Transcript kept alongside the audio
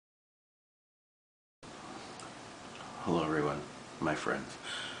Hello everyone, my friends.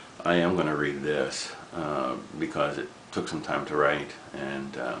 I am going to read this because it took some time to write,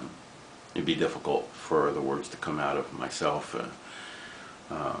 and it'd be difficult for the words to come out of myself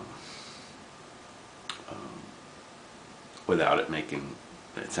without it making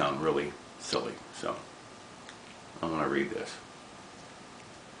it sound really silly. So I'm going to read this.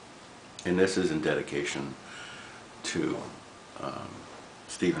 And this is in dedication to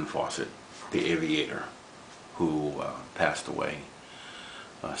Stephen Fossett, the aviator, who passed away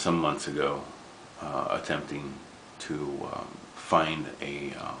some months ago attempting to find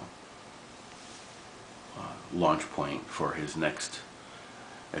a launch point for his next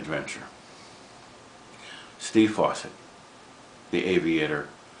adventure. Steve Fossett, the aviator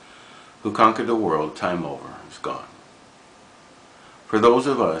who conquered the world time over, is gone. For those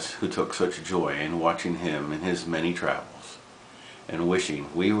of us who took such joy in watching him in his many travels and wishing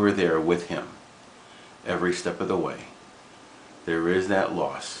we were there with him every step of the way, there is that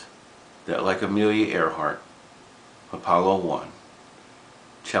loss that, like Amelia Earhart, Apollo 1,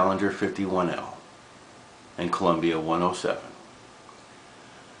 Challenger 51L, and Columbia 107,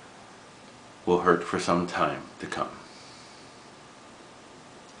 will hurt for some time to come.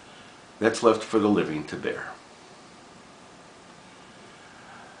 That's left for the living to bear.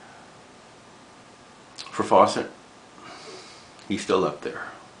 For Fossett, he's still up there,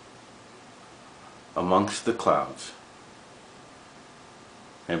 amongst the clouds,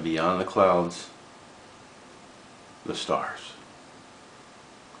 and beyond the clouds, the stars,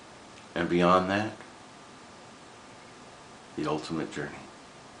 and beyond that, the ultimate journey.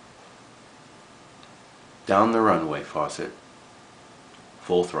 Down the runway, Fossett,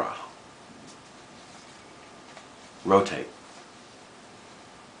 full throttle. Rotate.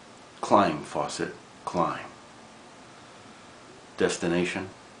 Climb, Fossett, climb. Destination,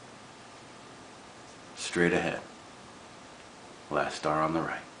 straight ahead. Last star on the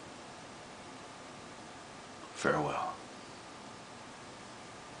right. Farewell.